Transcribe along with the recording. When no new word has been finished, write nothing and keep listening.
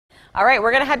All right,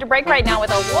 we're going to head to break right now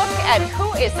with a look at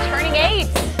who is turning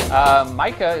 8.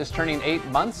 Micah is turning 8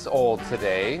 months old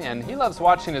today, and he loves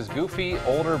watching his goofy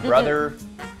older brother,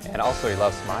 and also he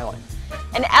loves smiling.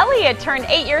 And Elliot turned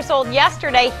 8 years old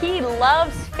yesterday. He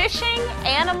loves fishing,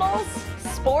 animals,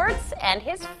 sports, and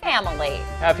his family.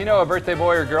 Now, if you know a birthday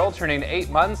boy or girl turning 8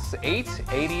 months, 8,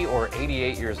 80, or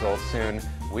 88 years old soon,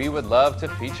 we would love to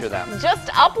feature them. Just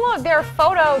upload their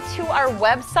photo to our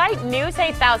website,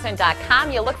 news8000.com.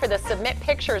 You look for the Submit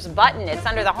Pictures button. It's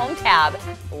under the Home tab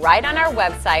right on our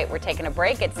website. We're taking a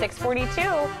break at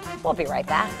 6:42. We'll be right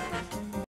back.